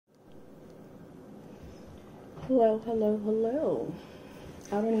Hello, hello, hello.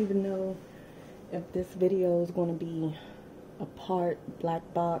 I don't even know if this video is going to be a part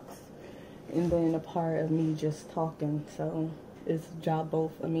black box and then a part of me just talking. So it's job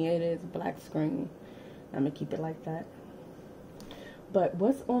both. I mean, it is black screen. I'm going to keep it like that. But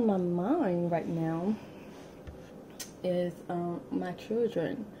what's on my mind right now is my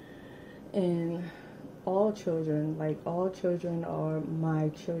children. And all children are my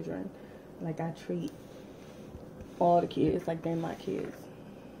children. Like, I treat all the kids like they're my kids.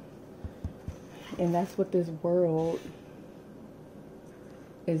 And that's what this world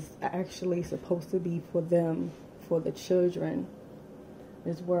is actually supposed to be for them, for the children.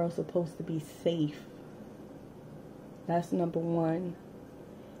 This world's supposed to be safe. That's number one.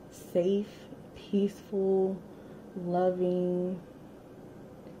 Safe, peaceful, loving,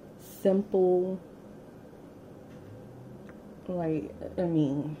 simple.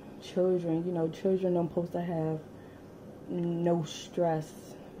 Children, children are supposed to have no stress,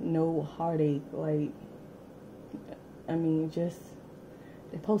 no heartache. Just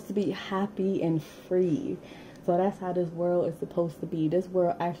they're supposed to be happy and free. So that's how this world is supposed to be. This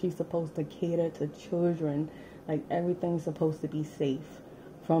world actually supposed to cater to children. Like, everything's supposed to be safe.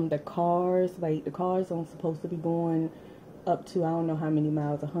 From the cars, the cars aren't supposed to be going up to, I don't know how many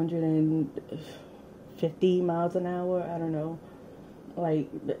miles, 150 miles an hour, I don't know.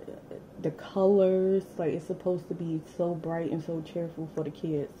 The colors, it's supposed to be so bright and so cheerful for the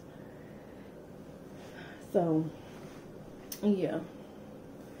kids. So, yeah.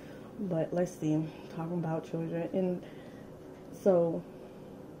 But let's see, talking about children. And so,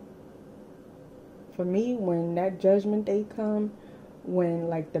 for me, when that judgment day come, when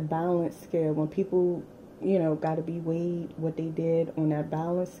the balance scale, when people, got to be weighed what they did on that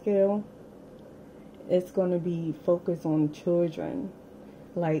balance scale, it's going to be focused on children.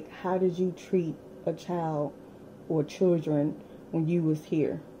 How did you treat a child or children when you was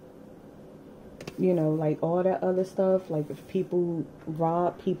here? All that other stuff, if people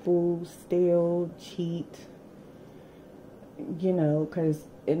rob people, steal, cheat, because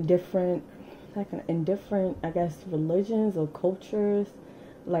in different, I guess, religions or cultures,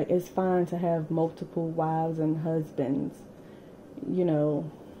 it's fine to have multiple wives and husbands,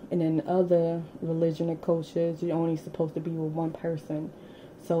 and in other religion and cultures, you're only supposed to be with one person.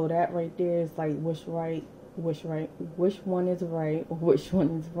 So that right there is which one is right or which one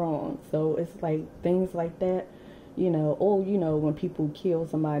is wrong. So it's things like that, when people kill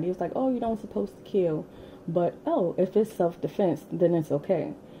somebody, it's you don't supposed to kill, but if it's self-defense, then it's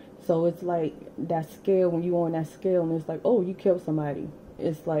okay. So it's that scale, when you on that scale and it's you killed somebody,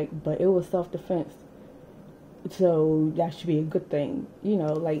 it's but it was self-defense, so that should be a good thing.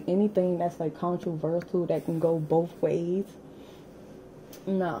 Anything that's controversial that can go both ways,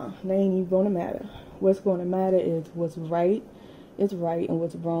 nah, they ain't even gonna matter. What's gonna matter is what's right is right and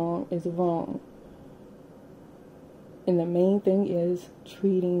what's wrong is wrong. And the main thing is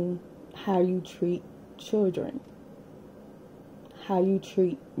treating how you treat children, how you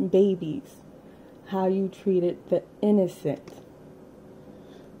treat babies, how you treated the innocent.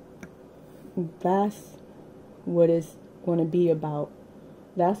 That's what it's going to be about.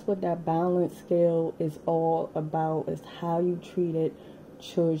 That's what that balance scale is all about, is how you treated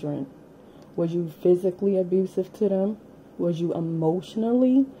children. Was you physically abusive to them? Was you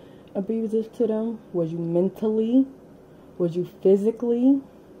emotionally abusive to them? Was you mentally? Was you physically?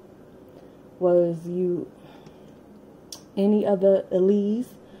 Was you any other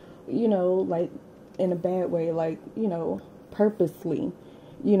illease? In a bad way, purposely,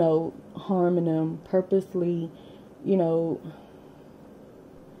 harming them, purposely,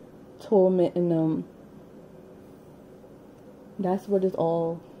 tormenting them. That's what it's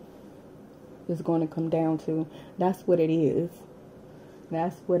all is going to come down to. That's what it is.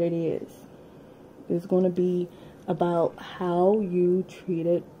 That's what it is. It's going to be about how you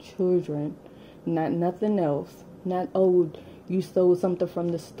treated children, not nothing else. Not, you stole something from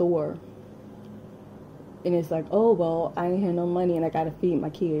the store, and it's oh, well, I ain't had no money and I gotta feed my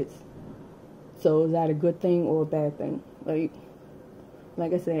kids. So is that a good thing or a bad thing? Like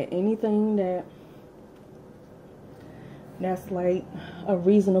I said, anything that's a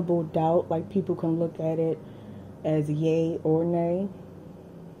reasonable doubt, people can look at it as yay or nay,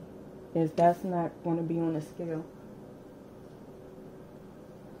 that's not going to be on the scale.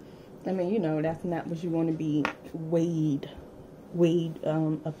 That's not what you want to be weighed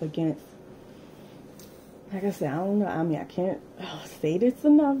up against. Like I said, I don't know. I can't say this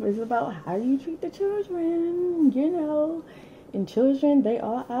enough. It's about how you treat the children, And children, they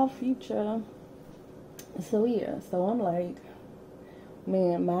are our future. So, yeah. So, I'm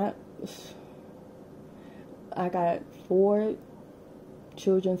man, I got 4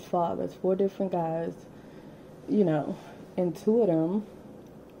 children's fathers, 4 different guys, you know, and 2 of them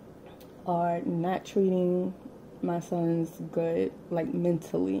are not treating my sons good, like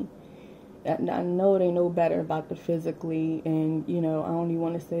mentally. I know they know better about the physically, and, you know, I don't even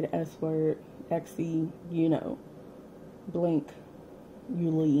want to say the S word, XE, you know, blink, you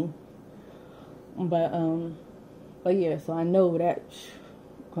leave. But yeah, so I know that,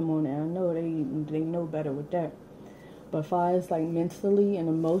 come on now, I know they know better with that. But as far as like mentally and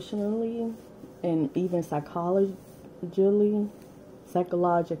emotionally, and even psychologically,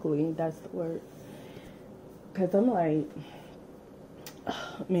 that's the word. Because I'm like,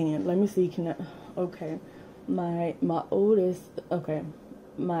 man, let me see, okay, my oldest, okay,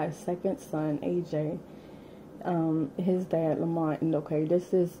 my second son, AJ, his dad, Lamont, and okay,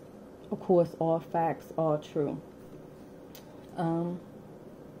 this is, of course, all facts, all true.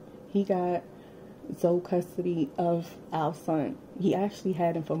 He got sole custody of our son. He actually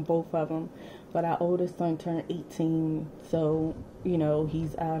had him from both of them, but our oldest son turned 18, so, you know,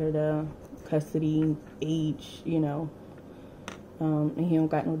 he's out of the custody age, you know, and he don't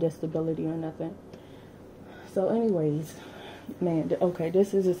got no disability or nothing. So anyways, man, okay,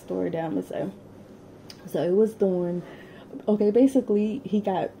 this is a story that I'm gonna say. So it was during, okay, basically he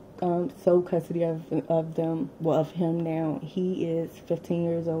got sole custody of them, well, of him now. He is 15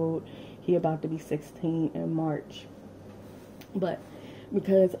 years old. He about to be 16 in March. But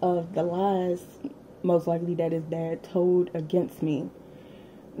because of the lies, most likely that his dad told against me,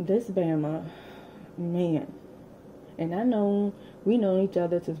 this Bama, man, and we know each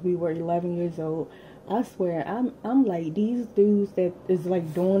other since we were 11 years old. I swear, I'm like, these dudes that is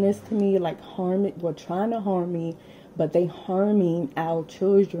like doing this to me, like trying to harm me, but they harming our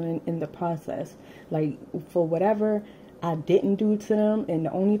children in the process. Like, for whatever I didn't do to them, and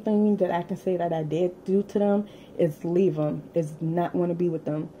the only thing that I can say that I did do to them is leave them, is not want to be with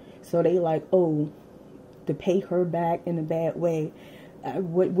them. So they like, oh, to pay her back in a bad way.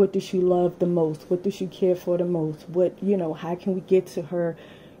 What does she love the most? What does she care for the most? What, you know, how can we get to her,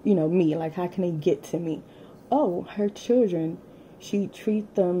 you know, me? Like, how can they get to me? Oh, her children, she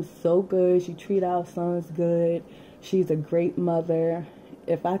treat them so good. She treat our sons good. She's a great mother.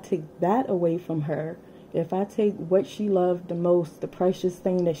 If I take that away from her, if I take what she loved the most, the precious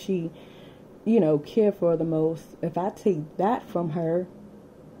thing that she, you know, cared for the most, if I take that from her,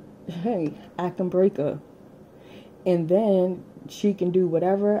 hey, I can break her. And then she can do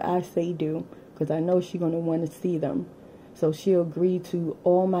whatever I say do, because I know she's going to want to see them. So she'll agree to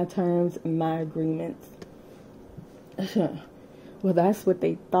all my terms and my agreements. Well, that's what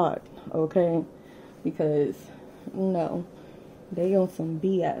they thought, okay? Because, no, they on some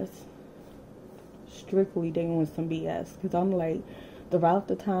BS. Strictly, they on some BS. Because I'm like, throughout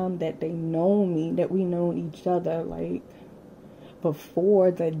the time that they know me, that we known each other, like,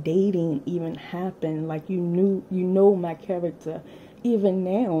 before the dating even happened, like, you know my character. Even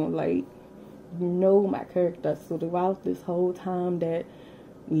now, like, you know my character. So throughout this whole time that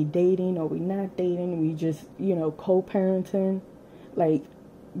we dating or we not dating, we just, you know, co-parenting, like,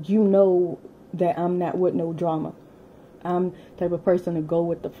 you know that I'm not with no drama. I'm the type of person to go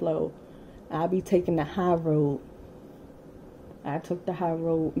with the flow. I'll be taking the high road. I took the high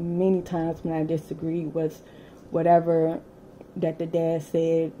road many times when I disagreed with whatever that the dad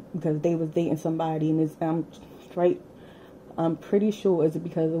said, because they was dating somebody, and I'm pretty sure it's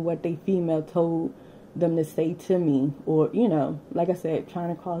because of what they female told them to say to me, or, you know, like I said,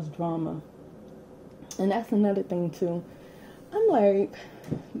 trying to cause drama. And that's another thing too. I'm like,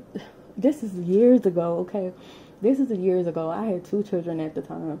 this is years ago, okay? This is years ago. I had 2 children at the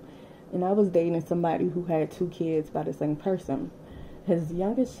time, and I was dating somebody who had 2 kids by the same person. His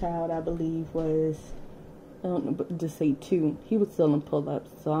youngest child, I believe, was, I don't know, but just say 2. He was still in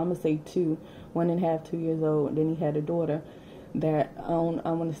pull-ups, so I'm gonna say 2, 1.5, 2 years old. And then he had a daughter that I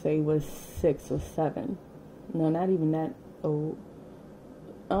want to say was 6 or 7. No, not even that old.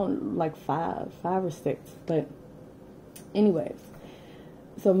 Like 5 or 6. But anyways,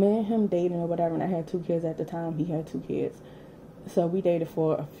 so me and him dating or whatever, and I had 2 kids at the time. He had 2 kids. So we dated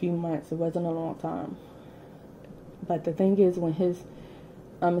for a few months. It wasn't a long time. But the thing is, when his,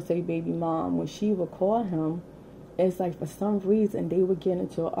 I'm going to say baby mom, when she would call him, it's like for some reason they would get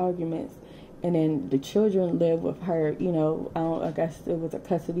into arguments. And then the children lived with her, you know, I guess it was a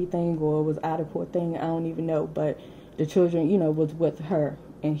custody thing or it was out of court thing. I don't even know. But the children, you know, was with her.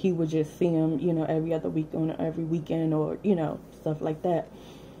 And he would just see them, you know, every other week, on every weekend, or, you know, stuff like that.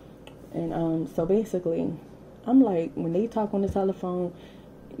 And so basically, I'm like, when they talk on the telephone,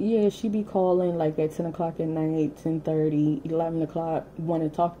 yeah, she be calling like at 10 o'clock at night, 10:30, 11 o'clock, want to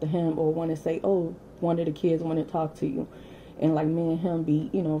talk to him or want to say, oh, one of the kids want to talk to you. And like me and him be,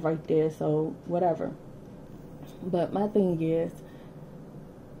 right there, so whatever. But my thing is,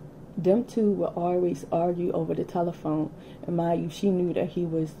 them two will always argue over the telephone. And mind you, she knew that he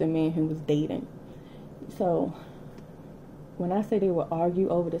was the man who was dating. So when I say they would argue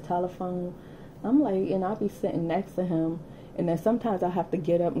over the telephone, I'm like, and I'll be sitting next to him, and then sometimes I have to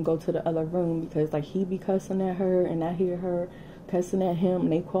get up and go to the other room because like he be cussing at her and I hear her cussing at him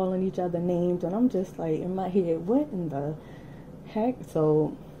and they calling each other names, and I'm just like in my head, what in the heck?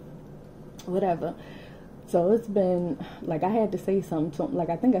 So whatever. So it's been like I had to say something to him. Like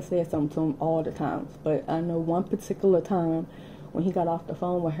I think I said something to him all the times, but I know one particular time when he got off the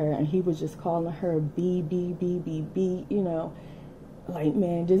phone with her and he was just calling her B, like,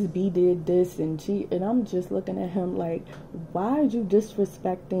 man, just B did this and she, and I'm just looking at him like, why are you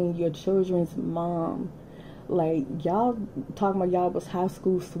disrespecting your children's mom? Like, y'all talking about y'all was high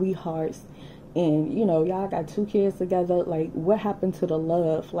school sweethearts and, y'all got 2 kids together. Like, what happened to the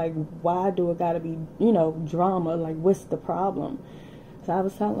love? Like, why do it gotta be, drama? Like, what's the problem? So I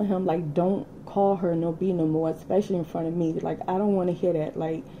was telling him, like, don't call her no B no more, especially in front of me. Like, I don't want to hear that.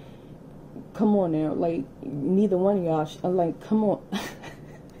 Like, come on now. Like, neither one of y'all, I'm like, come on.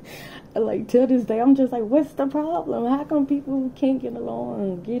 Like, till this day, I'm just like, what's the problem? How come people can't get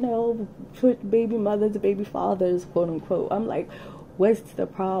along? Put baby mothers, baby fathers, quote unquote. I'm like, what's the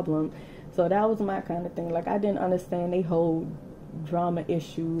problem? So that was my kind of thing. Like, I didn't understand they whole drama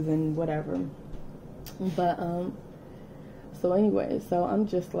issues and whatever. But, so anyway, so I'm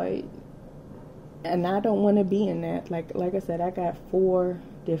just like, and I don't want to be in that. Like I said, I got 4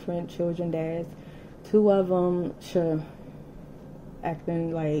 different children dads. 2 of them, sure,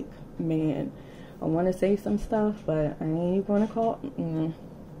 acting like, man, I want to say some stuff, but I ain't going to call.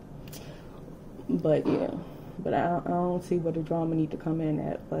 But yeah, but I don't see where the drama need to come in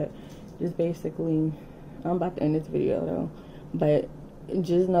at. But just basically, I'm about to end this video though. But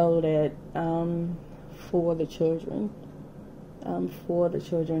just know that I'm for the children. I'm for the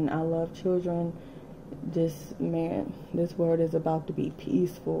children. I love children. This world is about to be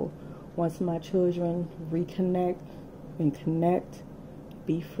peaceful. Once my children reconnect and connect,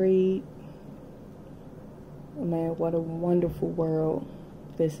 be freed, man, what a wonderful world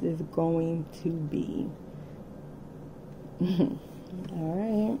this is going to be. All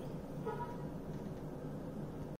right.